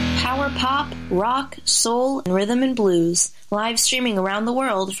power pop, rock, soul, and rhythm and blues. Live streaming around the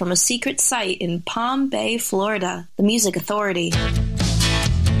world from a secret site in Palm Bay, Florida. The Music Authority.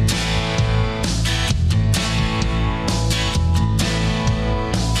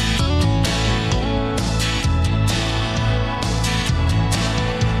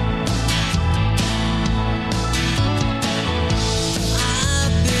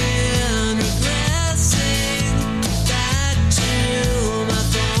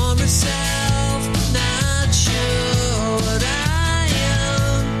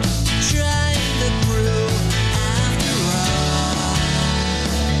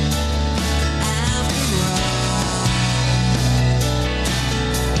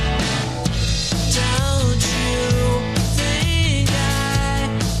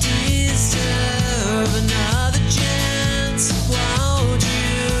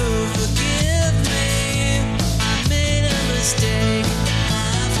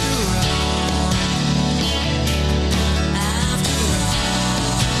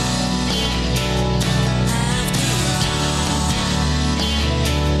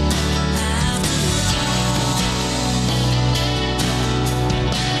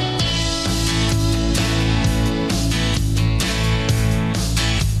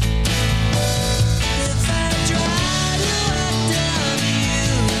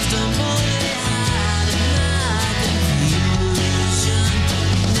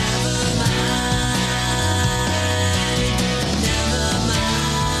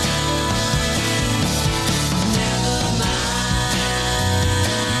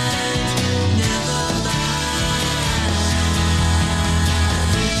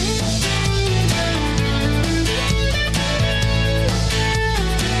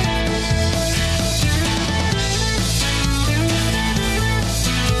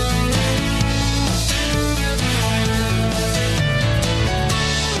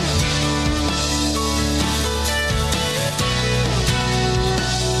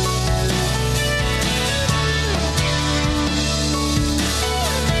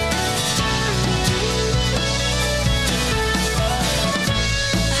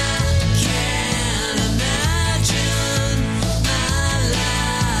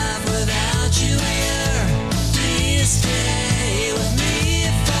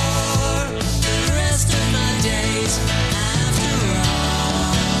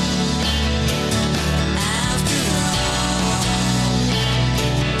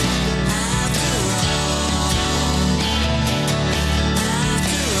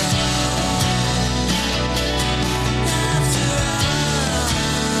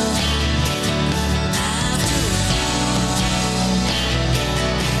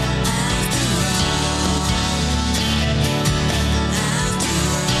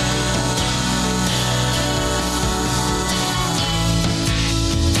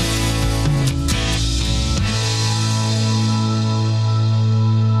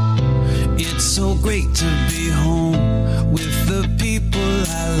 great to be home with the people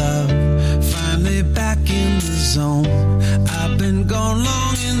I love. Finally back in the zone. I've been gone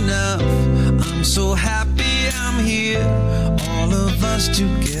long enough. I'm so happy I'm here. All of us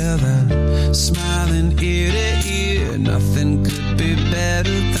together, smiling ear to ear. Nothing could be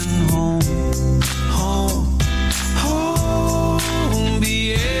better than home. Home, home,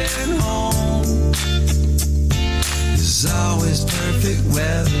 being home. There's always perfect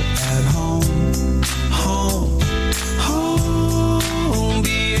weather at home. Home, home,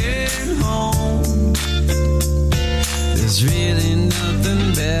 being home. There's really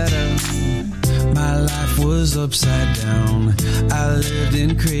nothing better. My life was upside down. I lived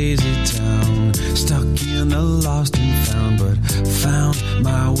in crazy town, stuck in the lost and found, but found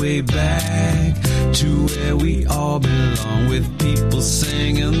my way back to where we all belong, with people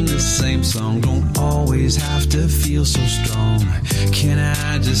singing the same song. Don't always have to feel so strong. Can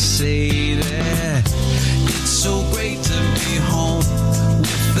I just say that it's so great to be home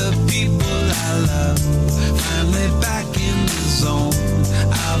with the people I love. Finally back in the zone.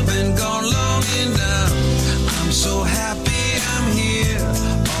 I've been gone long enough. I'm so happy I'm here.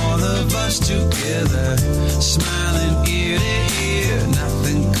 All of us together, smiling ear to ear.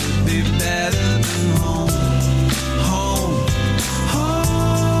 Nothing could be better than home. Home,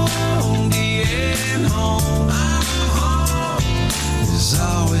 home, being home. I'm home. There's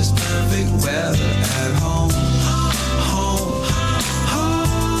always perfect weather at home. Home,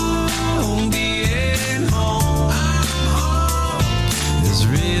 home, being home. I'm home. There's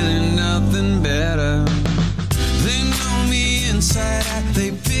really nothing better. They know me inside out.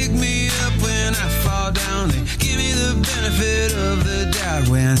 They pick me up when I fall down. They give me the benefit of the doubt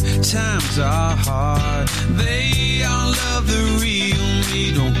when times are hard. They all love the real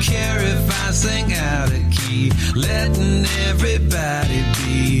me. Don't care if I sing out of key, letting everybody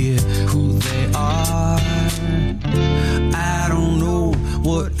be who they are. I don't know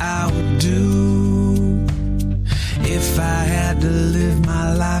what I would do if I had to live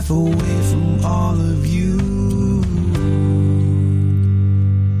my life away from all of you.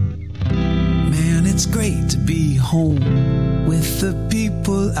 Man, it's great to be home with the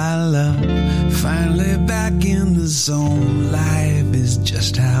people I love. Finally back in the zone. Life is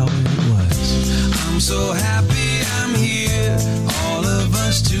just how it was. I'm so happy I'm here, all of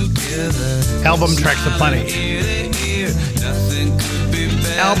us together. Album tracks aplenty.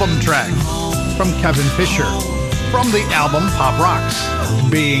 Album track from Kevin Fisher from the album Pop Rocks,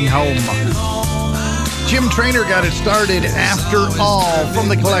 Being Home. Jim Traynor got it started, After All, from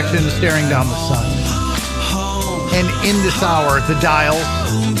the collection Staring Down the Sun. And in this hour at the dials,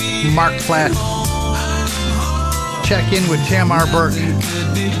 Mark Platt. Check in with Tamar Burke,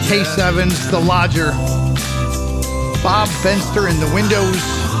 Case Evans, The Lodger, Bob Fenster in the Windows,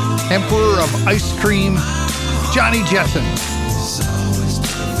 Emperor of Ice Cream, Johnny Jessen.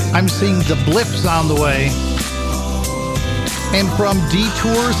 I'm seeing The Blips on the way. And from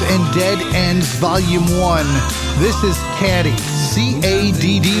Detours and Dead Ends Volume 1, this is Caddy,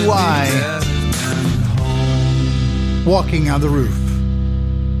 C-A-D-D-Y, Walking on the Roof.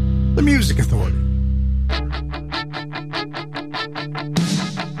 The Music Authority.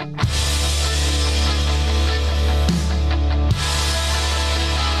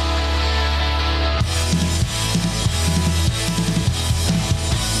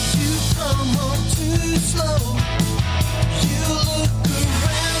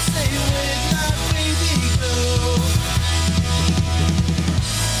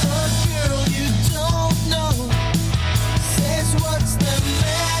 What's the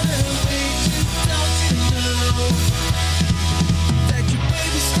matter with you?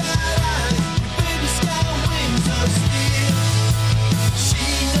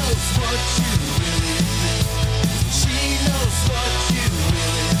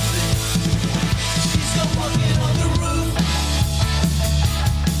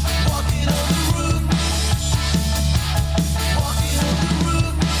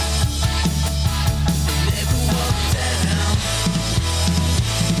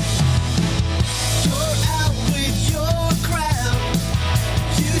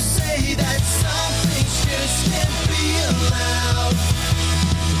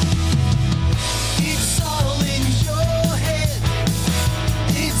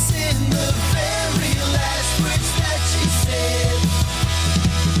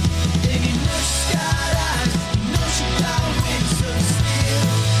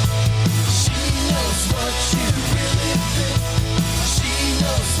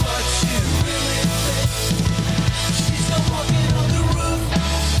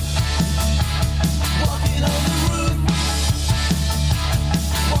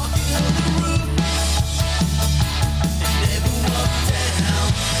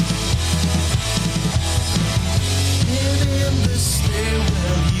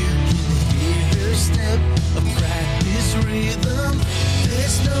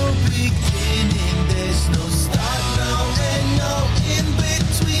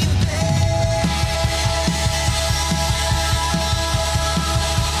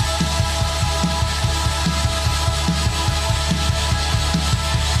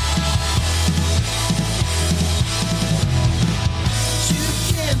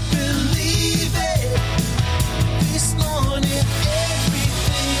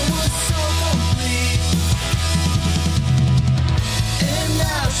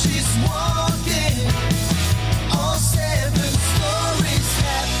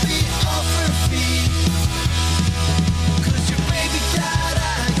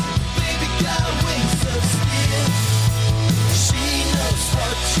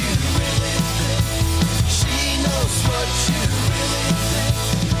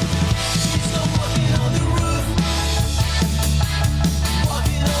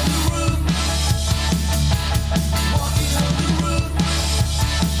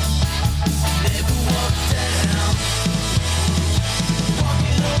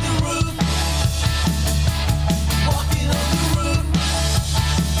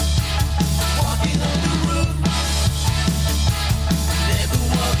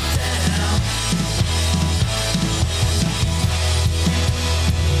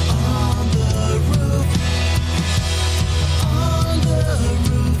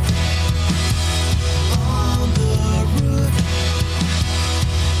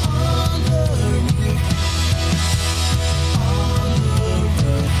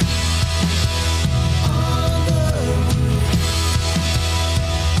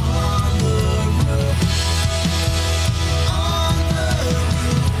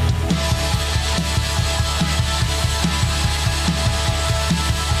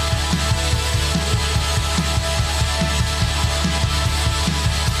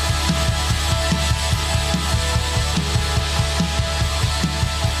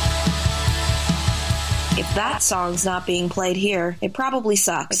 If that song's not being played here, it probably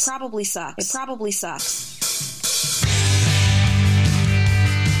sucks. It probably sucks. It probably sucks.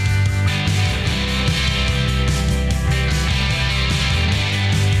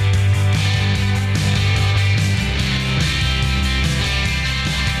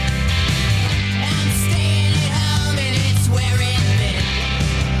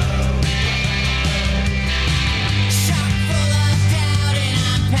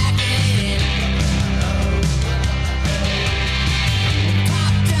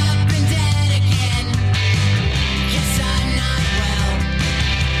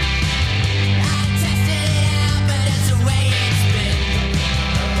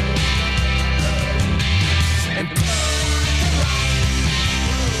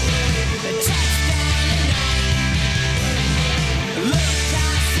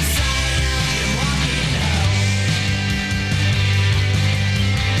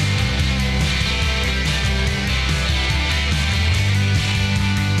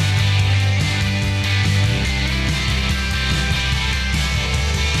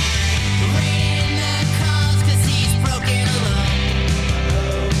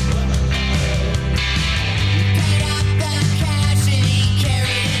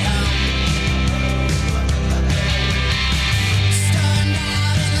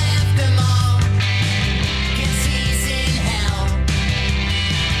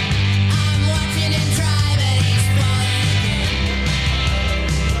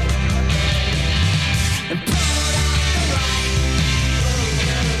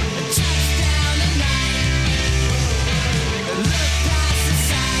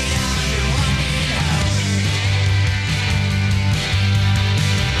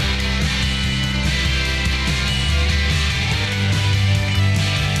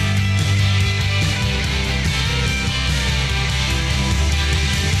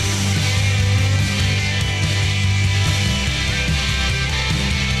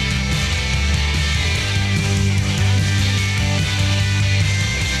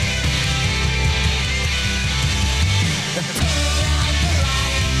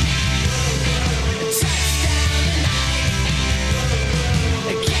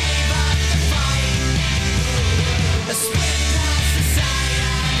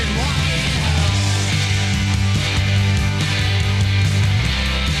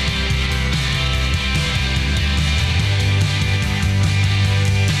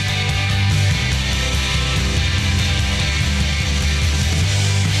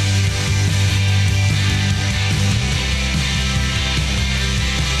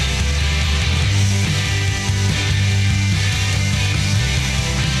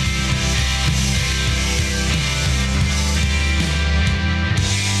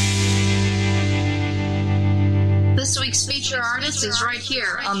 This week's feature artist is right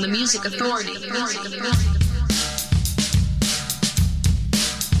here on the Music Authority.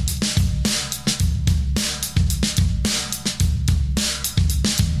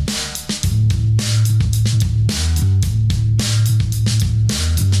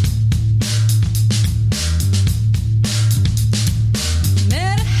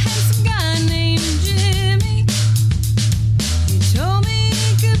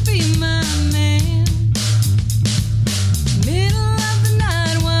 Middle of the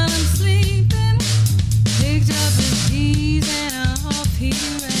night while I'm sleeping,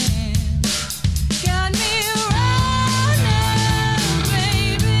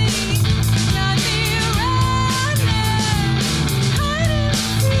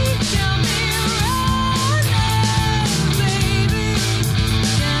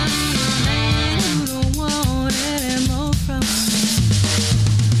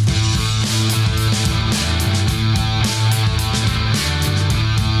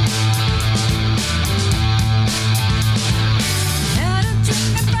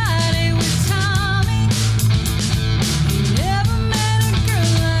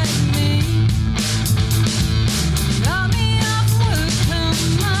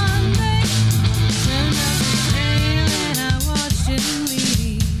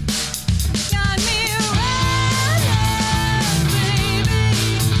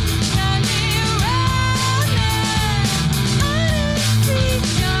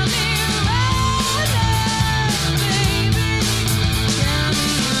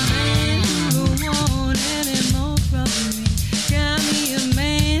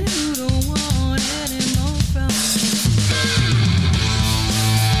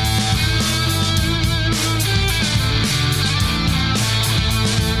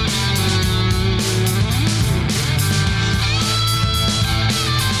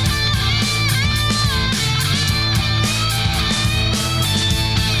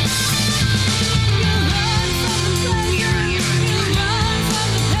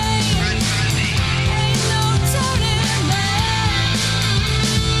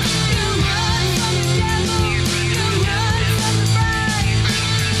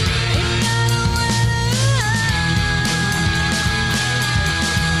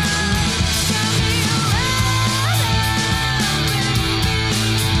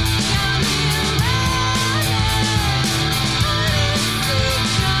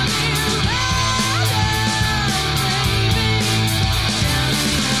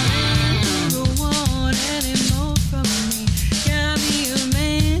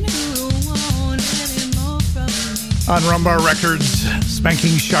 On Rumbar Records,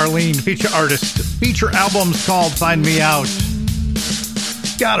 Spanking Charlene, feature artist. Feature albums called Find Me Out.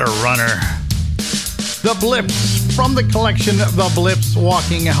 Got a Runner. The Blips, from the collection The Blips,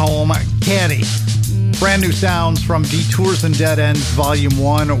 Walking Home, Caddy. Brand new sounds from Detours and Dead Ends, Volume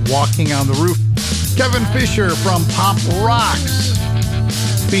 1, Walking on the Roof. Kevin Fisher from Pop Rocks,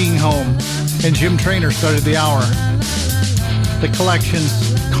 Being Home. And Jim Traynor started the hour. The collection's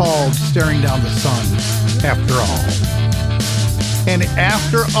called Staring Down the Sun, After All. And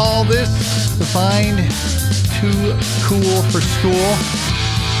after all this, to find Too Cool for School,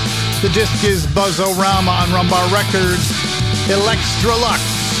 the disc is Buzz-O-Rama on Rumbar Records, Electra Lux.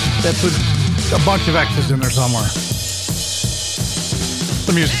 That's with a bunch of X's in there somewhere.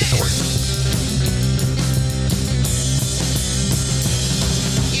 The Music Authority.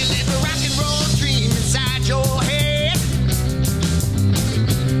 You live a rock and roll dream inside your head.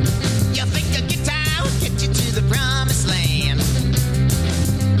 You think a guitar will get you to the promised land.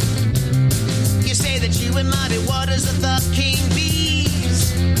 You say that you in muddy waters of the king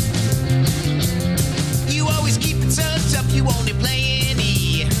bees. You always keep it so tough, you only play an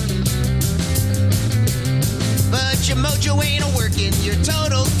E. But your mojo ain't working, you're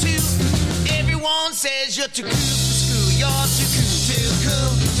total too. Everyone says you're too cool for school, you're too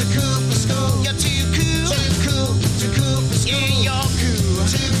cool. Too cool for school. You're too cool. Too cool for school. Yeah, you're cool.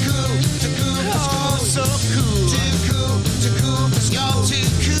 Too cool for school. Oh, so cool. Too cool for school. You're too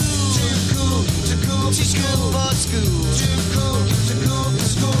cool. Too cool for school. Too cool for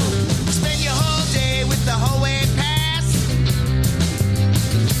school. Spend your whole day with the whole way past.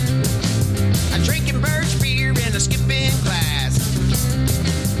 I'm drinking birch beer and a skipping class.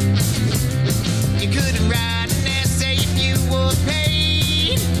 You couldn't write an essay if you were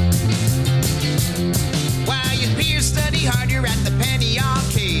paid. While your peers study harder at the penny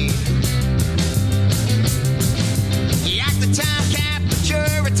arcade. You act the time cap, but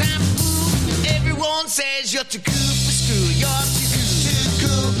you're a time fool. Everyone says you're too cool for school. You're too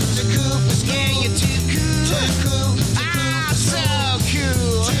cool. Too cool for school. Yeah, you're too cool. Ah, so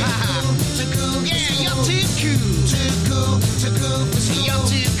cool. Too cool. Yeah, you're too cool. Too cool for school. You're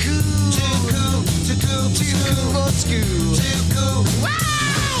too cool. Too cool for school. Too cool. Wow!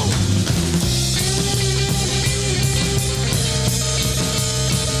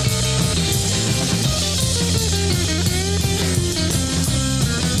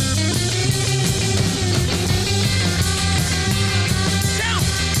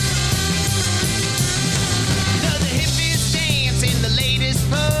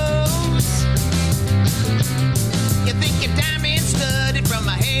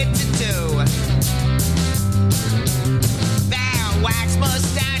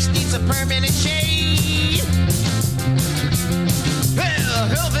 Mustache needs a permanent shade. Well,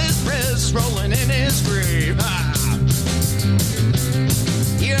 Elvis Presley's rolling in his grave.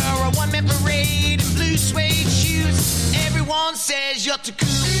 You're a one-man parade in blue suede shoes. Everyone says you're too cool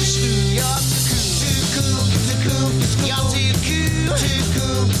for school. You're too cool for school. You're too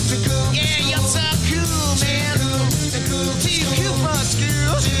cool. Yeah, you're so cool, man. Too cool for school.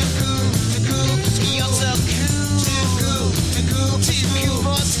 You're so cool. Too cool for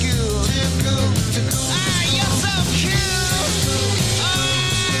school. Ah, you're so cool. Oh,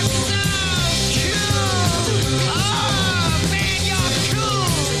 so cool. Oh, man, you're cool.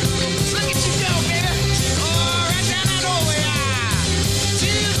 Look at you go, baby. Oh, right down that hallway.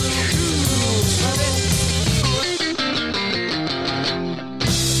 Too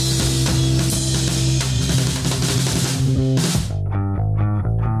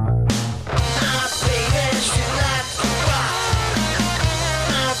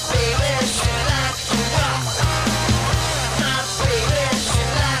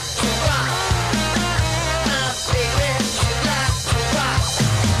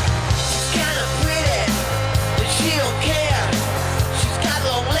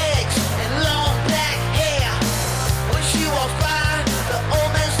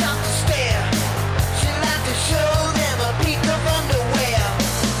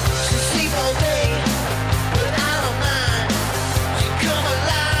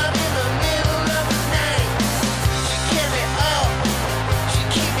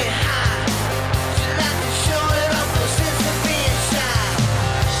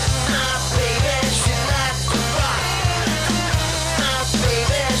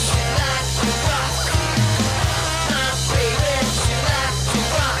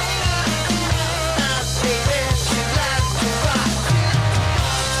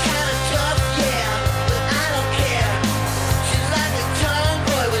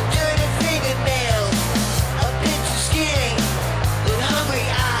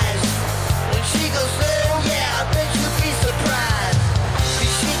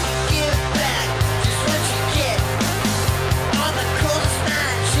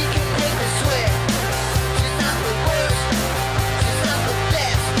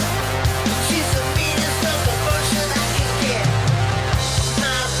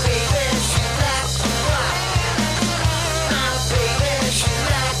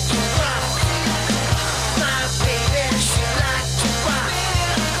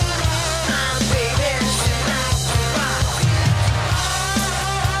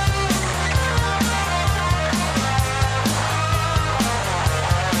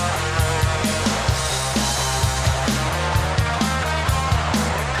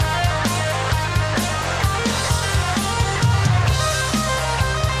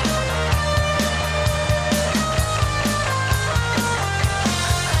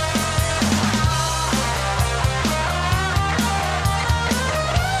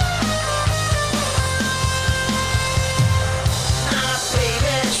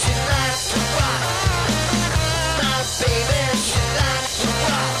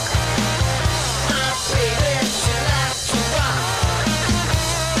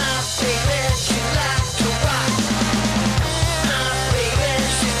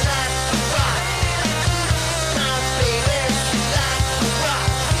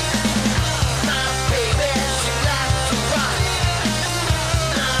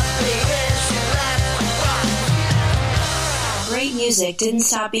music didn't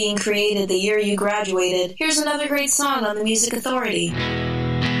stop being created the year you graduated, here's another great song on the Music Authority.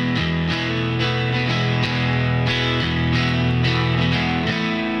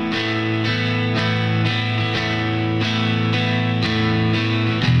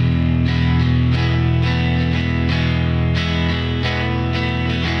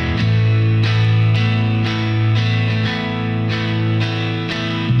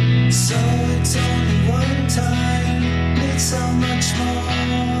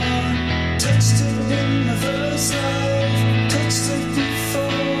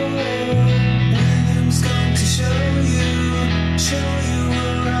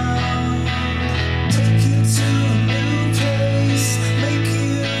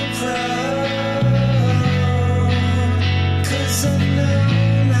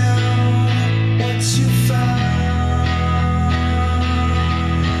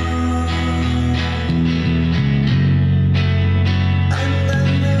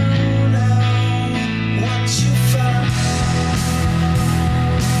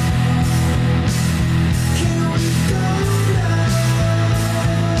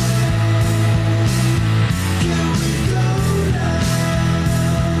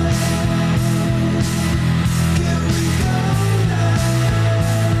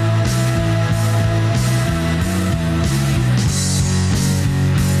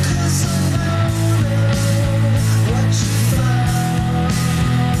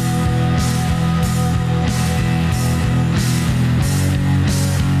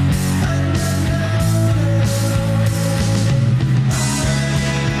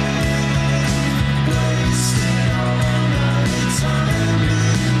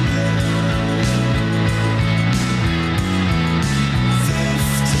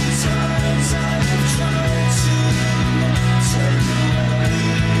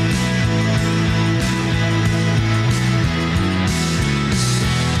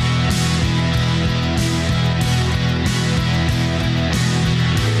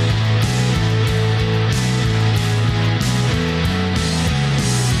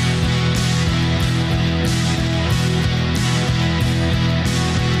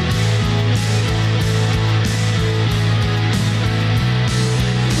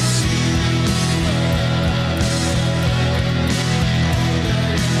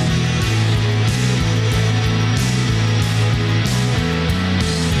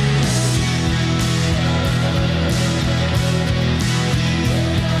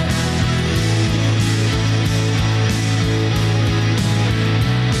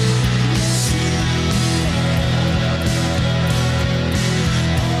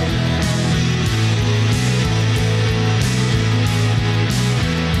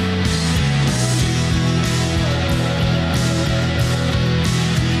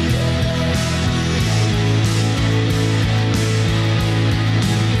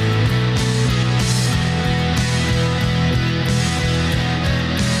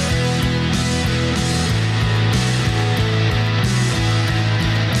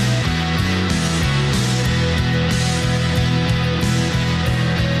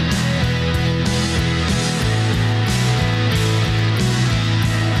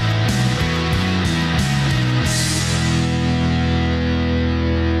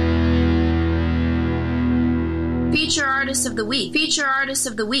 Feature Artist of the Week. Feature Artist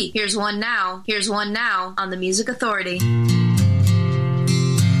of the Week. Here's one now. Here's one now on the Music Authority.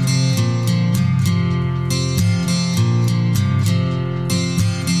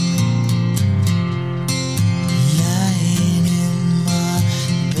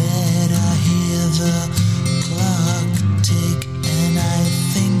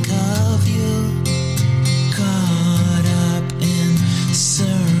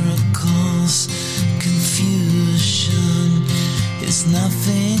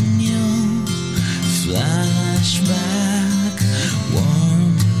 Nothing new. Flashback,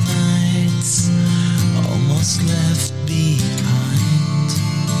 warm nights almost left behind.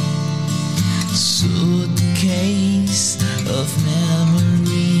 Suitcase of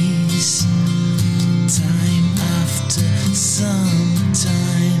memories. Time after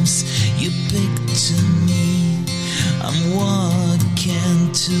sometimes you picture me. I'm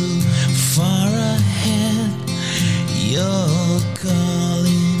walking too far ahead. You're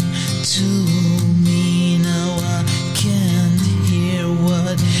calling to me now. I can't hear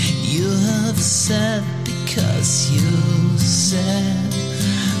what you have said because you said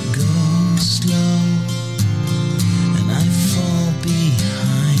go slow and I fall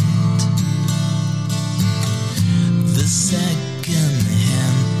behind. The second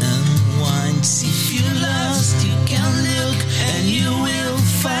hand unwinds. If you're lost, you can look and you will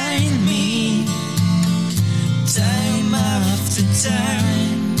find me. Time after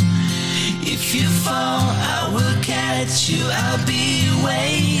catch you, I'll be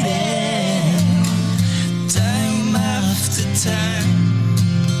waiting, time after time.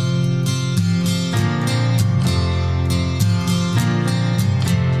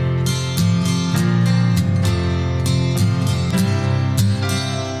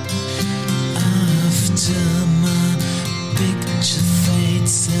 After my picture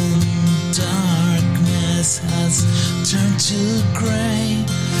fades and darkness has turned to gray,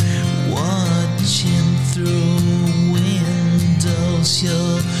 watching through windows,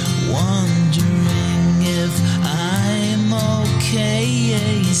 you're wondering if I'm okay.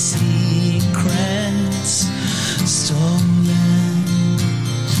 Secrets stolen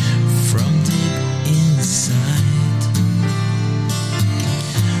from deep inside.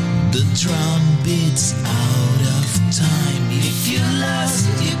 The drum beats out of time. If you're lost,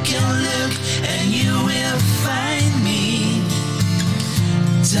 you can look and you will find me,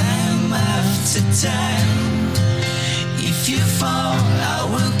 time after time. If you fall, I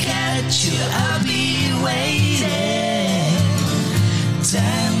will catch you, I'll be waiting,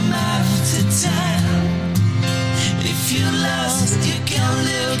 time after time. If you're lost, you can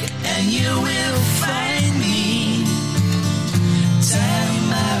look and you will find me,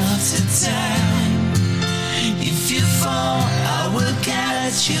 time after time. If you fall, I will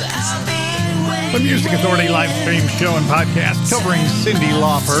catch you, I'll be waiting. The Music Authority live stream show and podcast covering Cyndi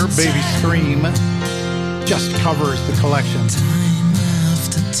Lauper, Baby Scream, just covers the collection.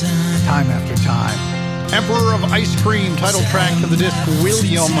 Time after time. Emperor of Ice Cream, title track to the disc,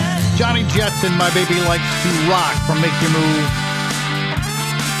 William. Johnny Jetson, My Baby Likes to Rock from Make You Move.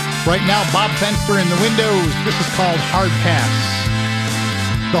 Right now, Bob Fenster in the Windows. This is called Hard Pass.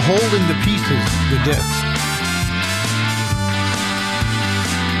 The Whole into Pieces, the disc.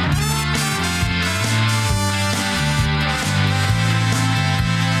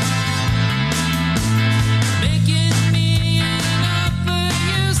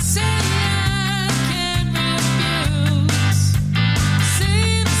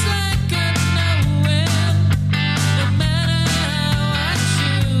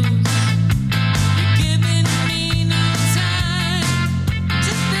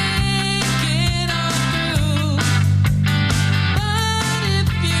 Just think it all through.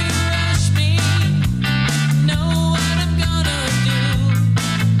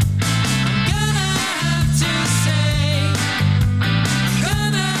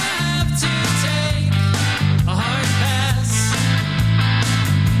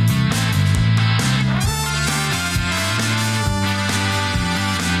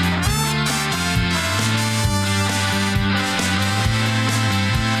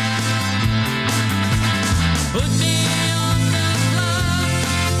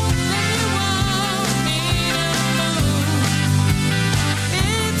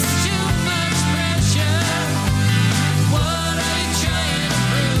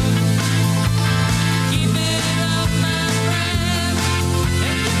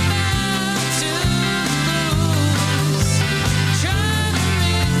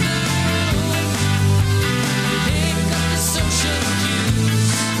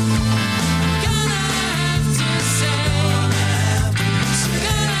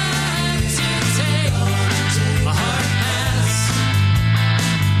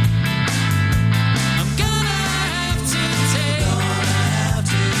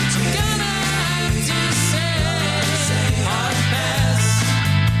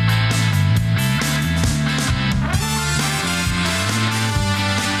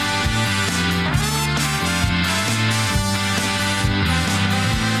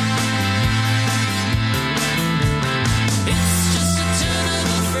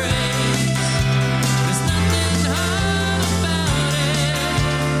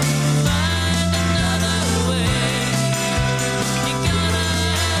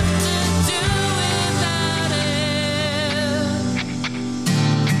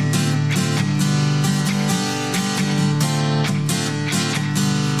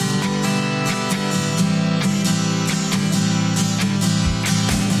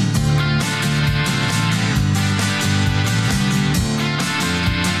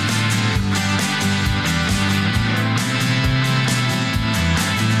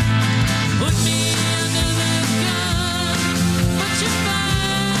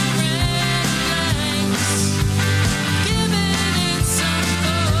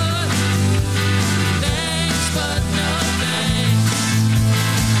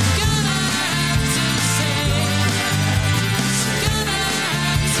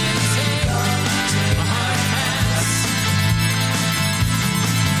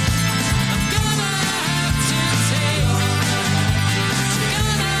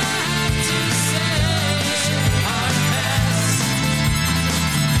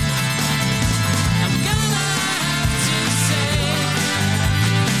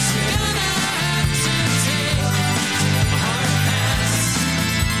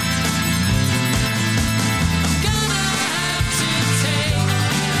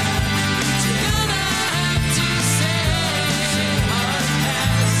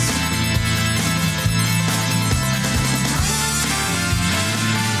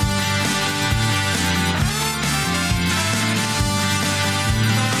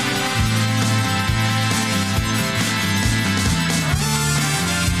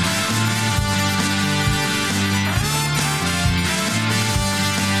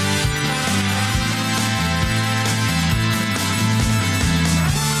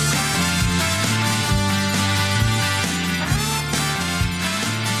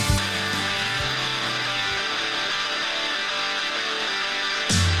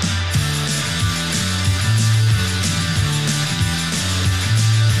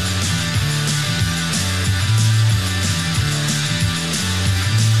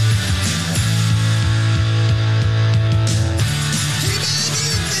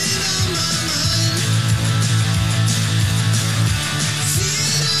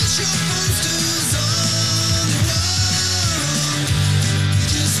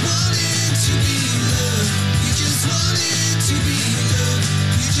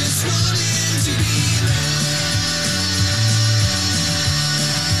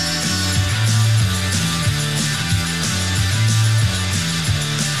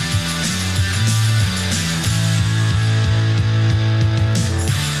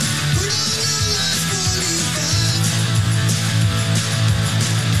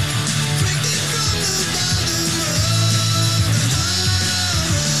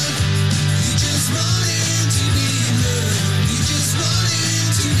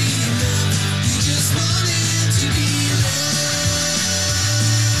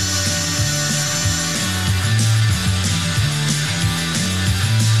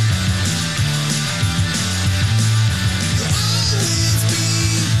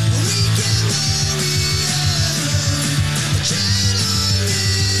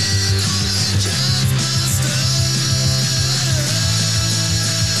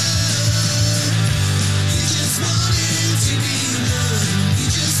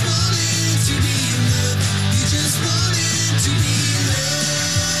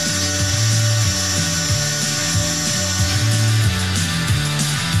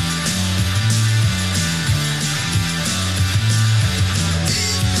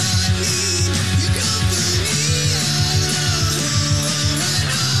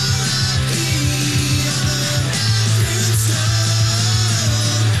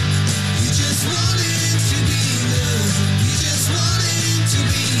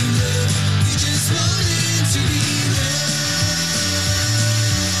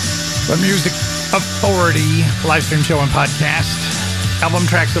 The Music Authority live stream show and podcast. Album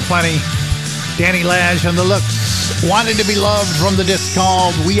tracks aplenty. Danny Lash and the Looks. Wanted to Be Loved from the disc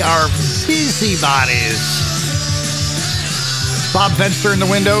called We Are Busybodies. Bob Fenster in the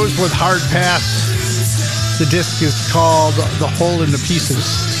Windows with Hard Pass. The disc is called The Hole in the Pieces.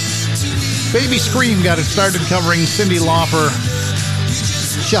 Baby Scream got it started covering Cyndi Lauper.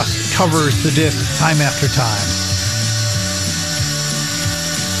 Just covers the disc time after time.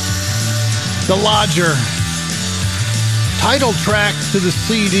 The Lodger, title track to the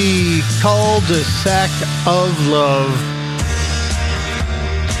CD, Cul-de-Sac of Love.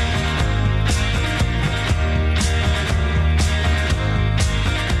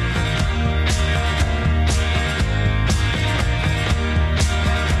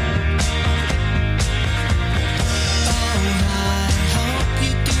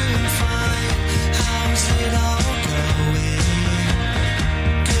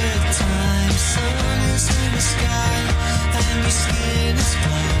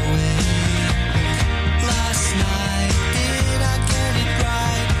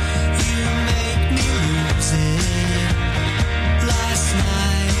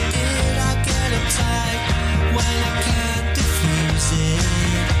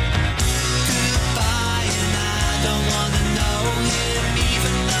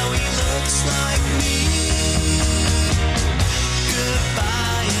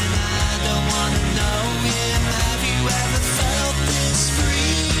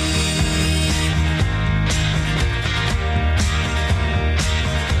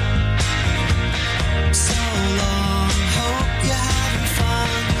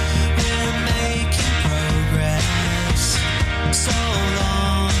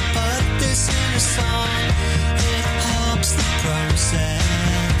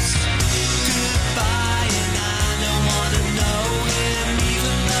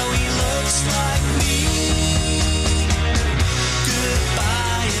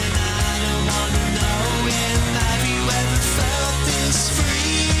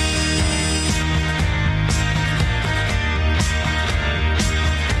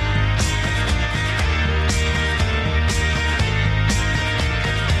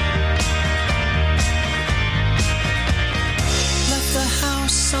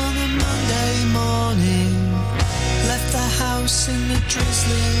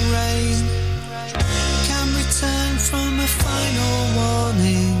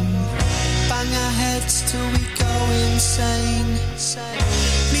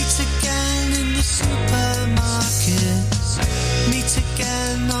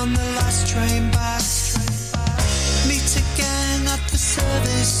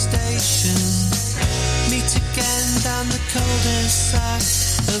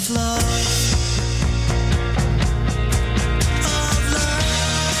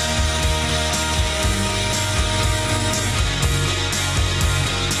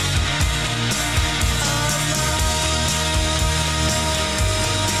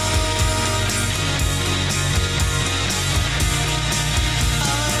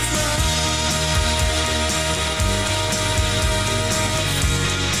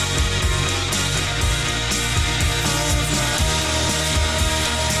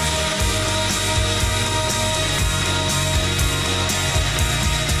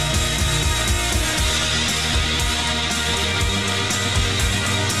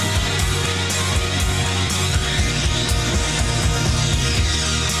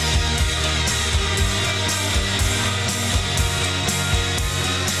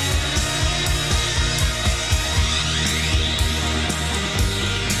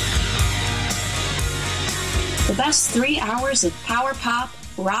 The best 3 hours of power pop,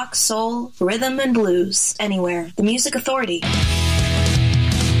 rock, soul, rhythm, and blues anywhere. The Music Authority.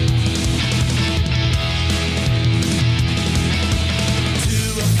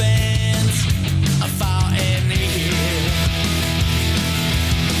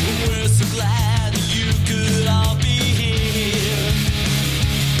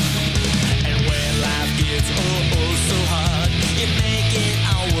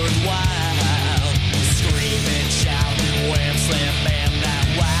 Slam bam that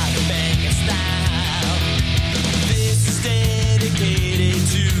wild banging style. This is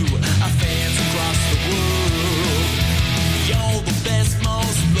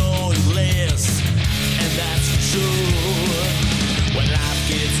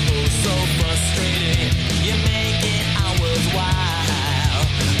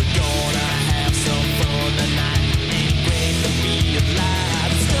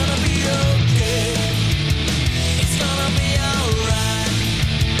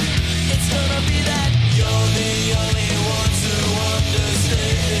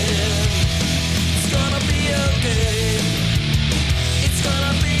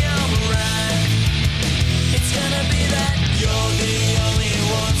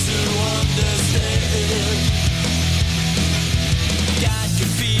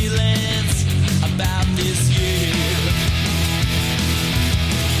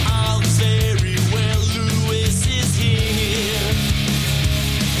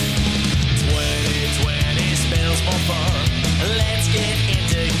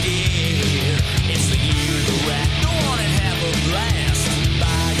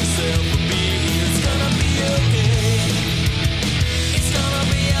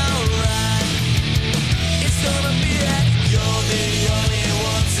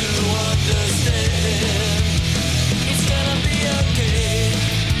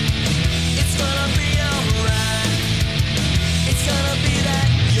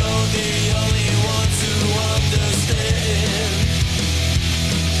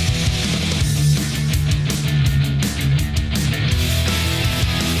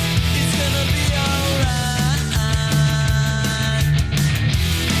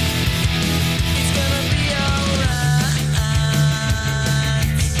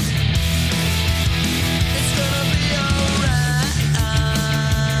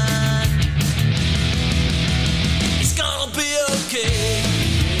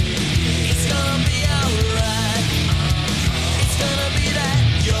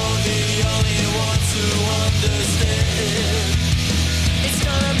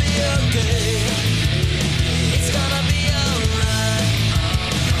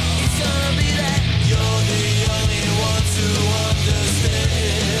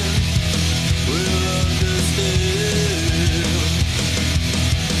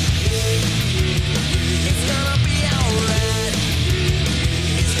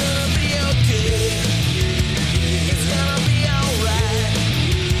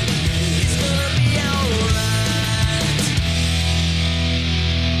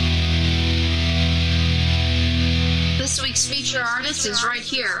Feature Artist is right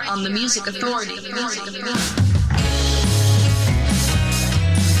here on the Music Authority. The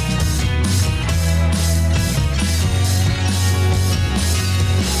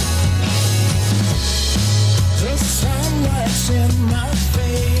sunlight's in my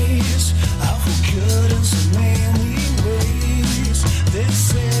face. I feel good in so many ways.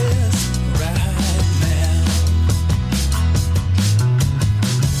 This is right now.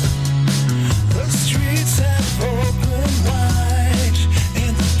 The streets have opened wide,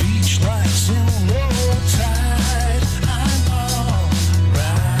 and the beach lights in low tide. I'm all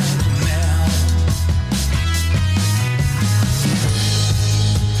right now.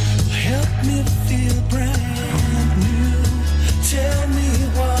 Help me feel brand new. Tell me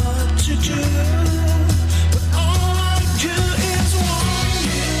what to do, but all I do is want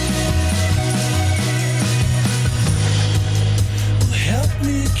you. Well, help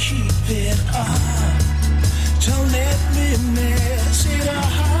me keep it up. Don't let me mess it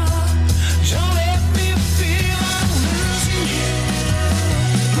up. Don't let me feel I'm losing you.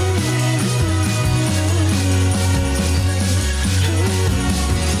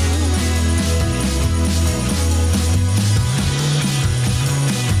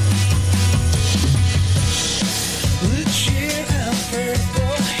 The cheer and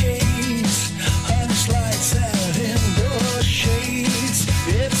purple haze, honest lights out indoor shades.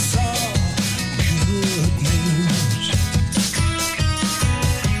 It's all good news.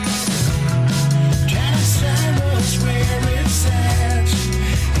 Casinos where it's at,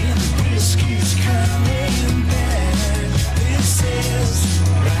 and the whiskey's coming back. This is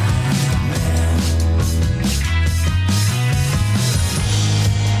right now.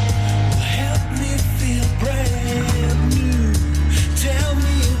 Help me feel brand new. Tell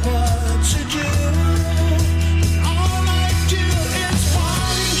me what to do. All I do is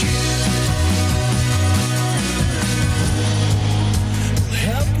want you.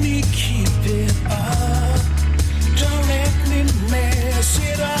 Help me keep it up. Don't let me mess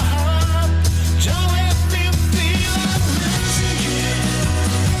it up. Don't let me feel I'm losing you.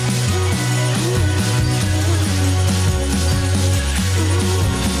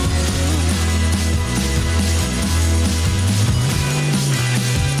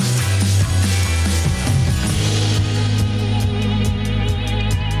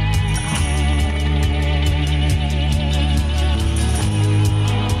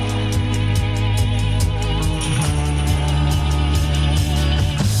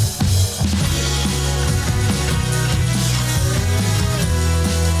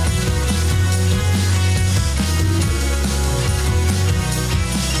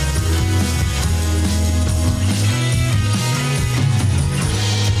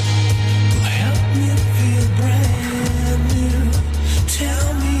 Help me feel brand new. Tell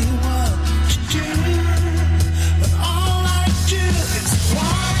me what to do, but all I do is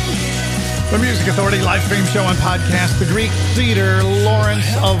want you. The Music Authority live stream show and podcast. The Greek Theater,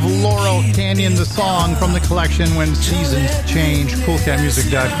 Lawrence of Laurel Canyon, the song from the collection When Seasons Change,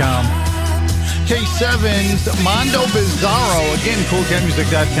 coolcatmusic.com. K7's Mondo Bizarro, again,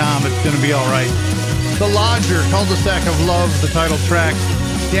 coolcatmusic.com. It's going to be all right. The Lodger, Cul-de-sac of Love, the title track.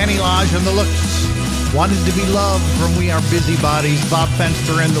 Danny Lodge and the Looks. Wanted to be loved from We Are Busybodies. Bob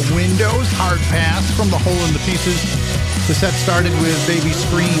Fenster and the Windows. Hard Pass from The Hole in the Pieces. The set started with Baby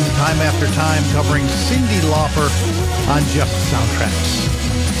Scream, Time After Time, covering Cyndi Lauper on Just Soundtracks.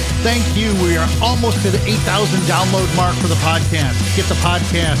 Thank you. We are almost to the 8,000 download mark for the podcast. Get the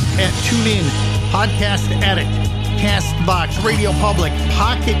podcast at TuneIn, Podcast Addict, CastBox, Radio Public,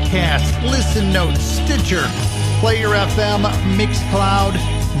 Pocket Cast, Listen Notes, Stitcher, Player FM, Mixcloud,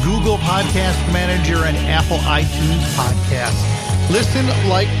 Google Podcast Manager, and Apple iTunes Podcast. Listen,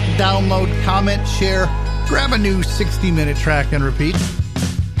 like, download, comment, share, grab a new 60-minute track and repeat.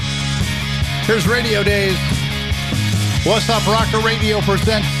 Here's Radio Days. What's Up Rocker Radio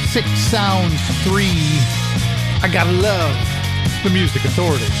presents 6 Sounds 3. I Gotta Love the Music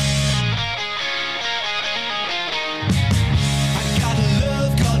Authority. I got a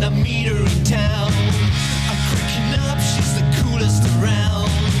love, gonna meet her in town. I'm cracking up, she's the coolest around.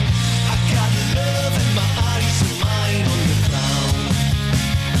 I got love and my eyes are mine on the ground.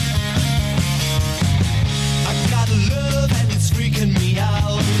 I got love and it's freaking me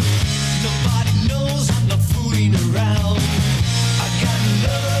out. Nobody knows I'm not fooling around. I got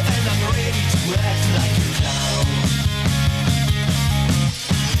love and I'm ready to act like a clown.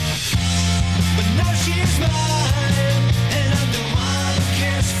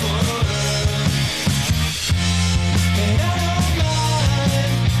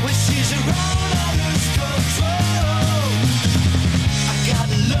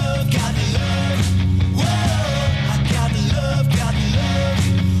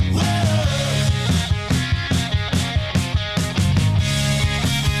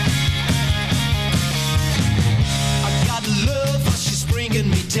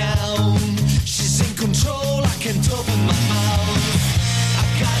 down. She's in control, I can't open my mouth. I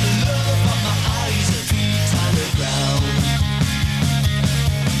got love, but my eyes are feet on the ground.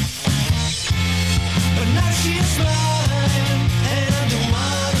 But now she's mine, and I'm the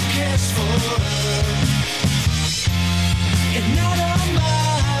one who cares for her. And not on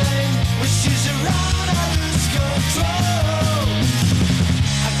mine, when she's around I lose control.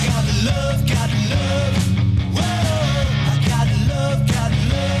 I got love, whoa. I got love,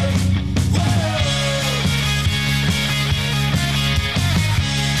 whoa.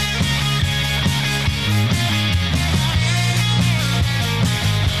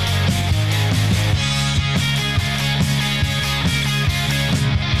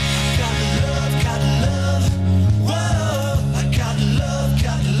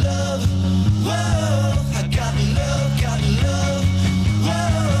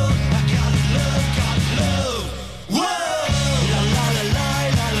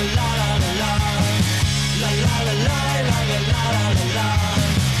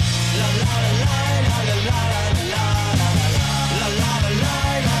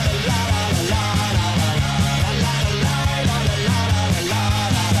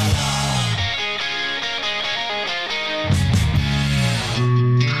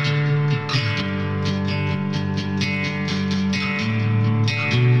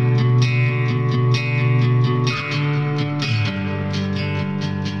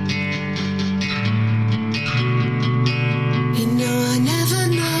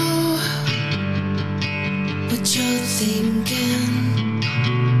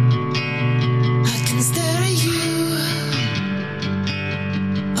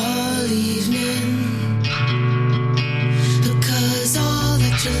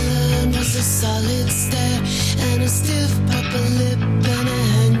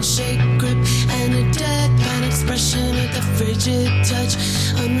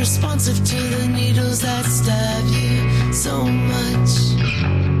 Unresponsive to the needles that stab you so much.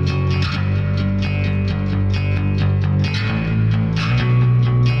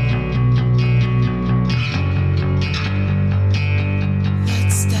 That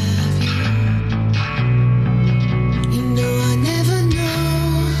stab you. You know I never know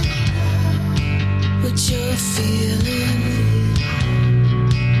what you're feeling.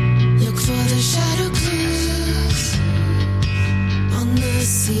 Look for the shadow clues on the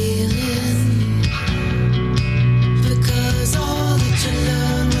ceiling, because all that you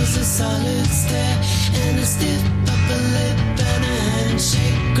learned was a solid stare and a stiff upper lip and a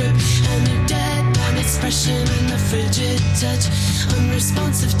handshake grip and a deadpan expression and a frigid touch,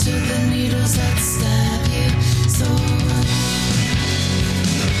 unresponsive to the needles that stab you so much.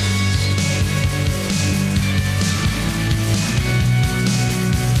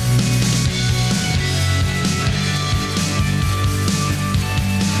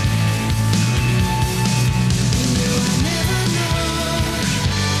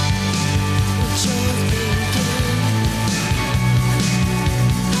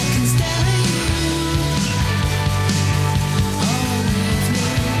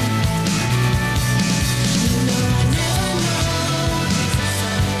 Know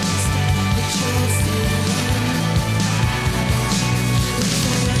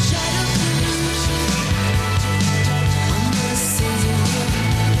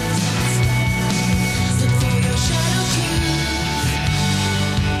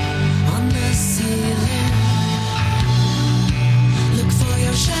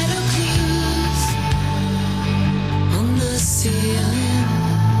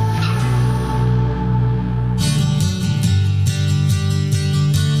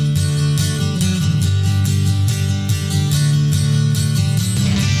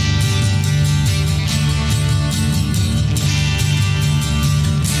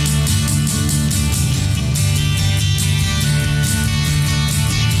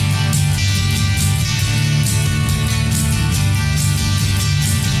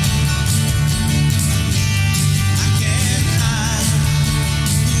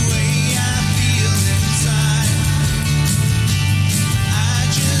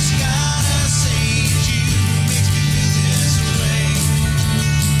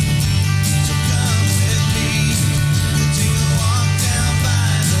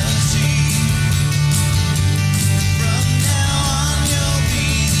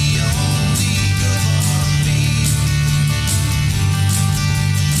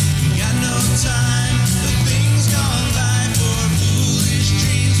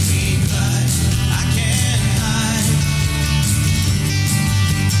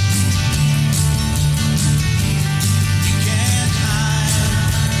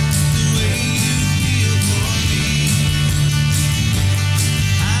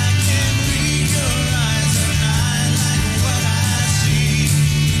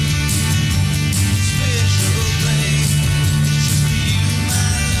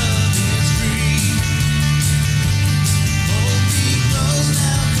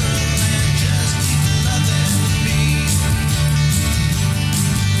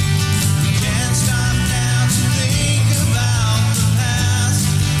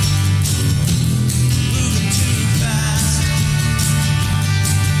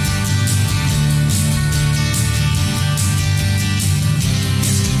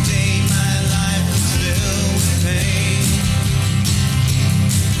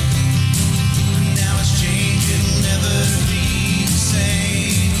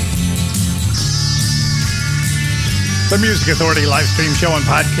The Music Authority live stream show and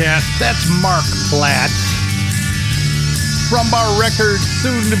podcast. That's Mark Platt. From our record,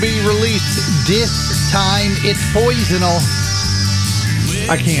 soon to be released, This Time It's Poisonal.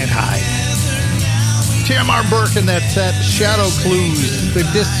 I Can't Hide. Tamar Burke in that set, Shadow Clues. The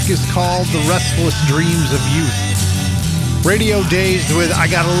disc is called The Restless Dreams of Youth. Radio Dazed with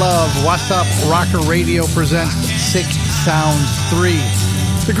I Gotta Love. What's Up? Rocker Radio presents Sick Sounds 3.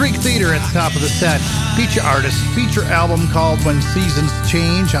 The Greek Theater at the top of the set. Feature artist, feature album called When Seasons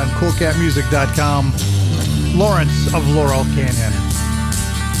Change on coolcatmusic.com. Lawrence of Laurel Canyon.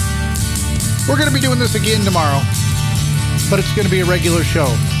 We're going to be doing this again tomorrow, but it's going to be a regular show,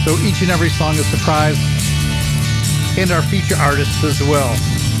 so each and every song is a surprise, and our feature artists as well.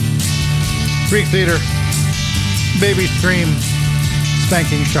 Greek Theater, Baby Scream,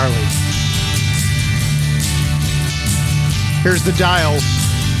 Spanking Charlie. Here's the Dials.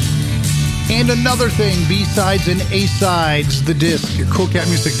 And another thing, B-sides and A-sides, the disc at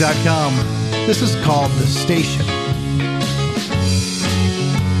coolcatmusic.com. This is called The Station.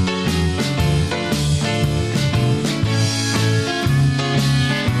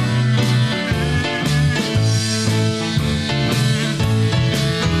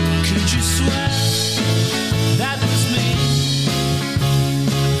 Could you swear that was me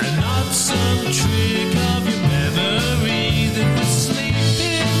and not some trick of your memory that was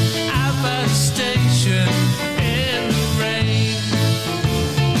sleeping out by the station in the rain?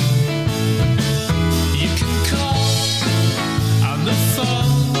 You can call on the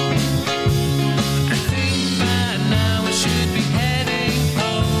phone. I think by now I should be heading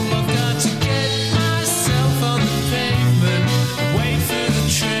home. I've got to get myself on the pavement, wait for the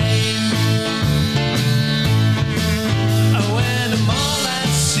train. Oh, when I'm all at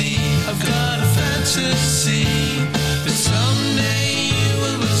sea, I've got a fantasy that someday you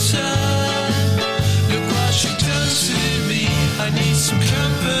will return. Look what you've done to me, I need some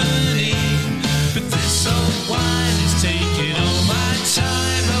company, but this old wine is taking all my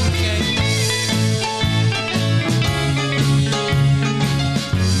time, okay.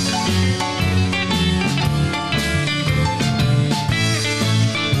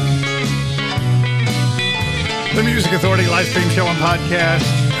 The Music Authority live stream show and podcast.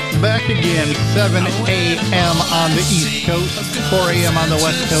 Back again, 7 a.m. on the East Coast, 4 a.m. on the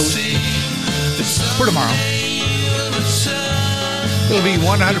West Coast. For tomorrow. It'll be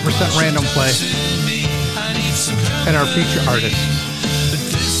 100% random play. And our feature artists.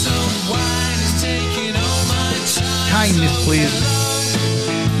 Kindness, please.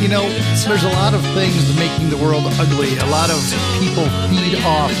 You know, there's a lot of things making the world ugly. A lot of people feed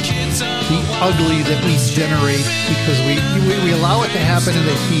off the ugly that we generate because we allow it to happen and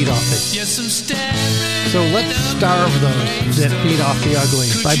they feed off it. So let's starve those that feed off the ugly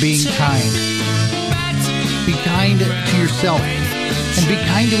by being kind. Be kind to yourself and be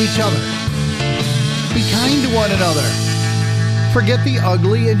kind to each other. Be kind to one another. Forget the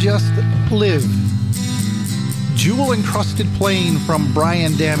ugly and just live. Jewel-encrusted plane from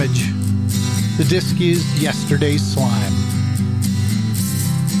Brian Damage. The disc is Yesterday's Slime.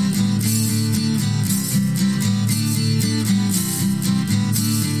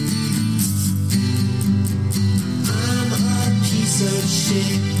 I'm a piece of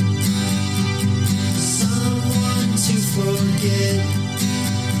shit, someone to forget.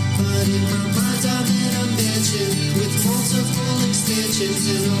 But in my mind I'm in a mansion with multiple extensions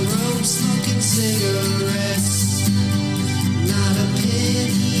and a robe smoking cigarettes. Not a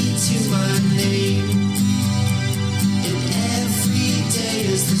penny to my name, and every day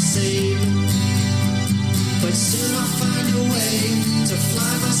is the same. But soon I'll find a way to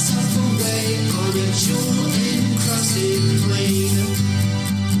fly myself away on a jewel-encrusted plane.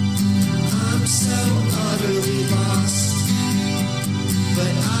 I'm so utterly lost,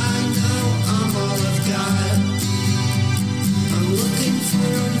 but I know I'm all I've got. I'm looking for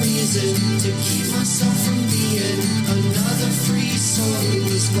a reason to keep myself from being another free soul who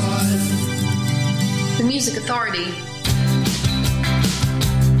was bought. The Music Authority.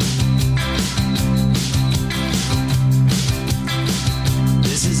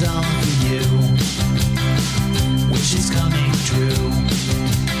 This is all for you. Wish is coming true.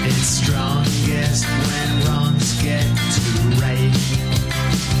 It's strongest when wrongs get to right.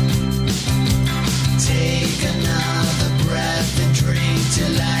 Take another breath and drink to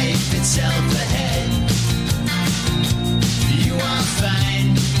life itself ahead. You are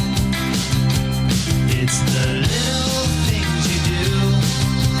fine. It's the little things you do.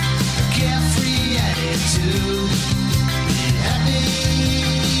 A carefree attitude. Be happy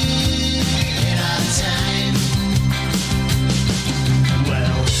in our time.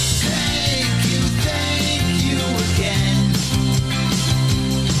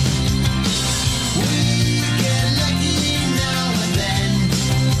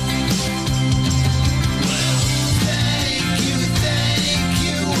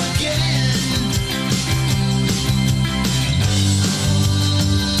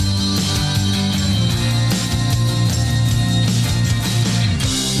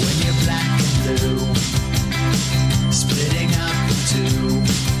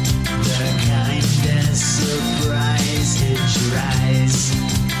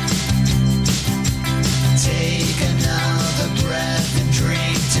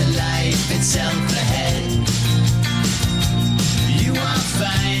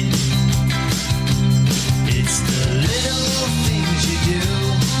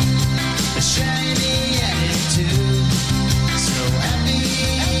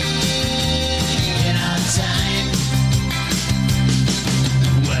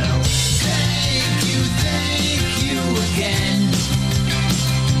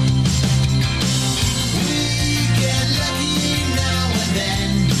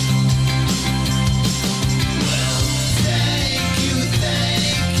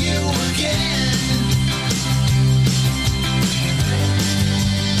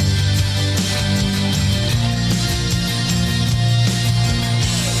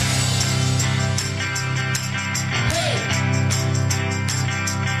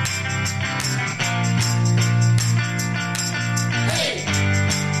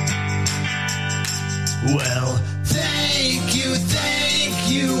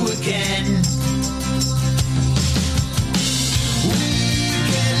 heading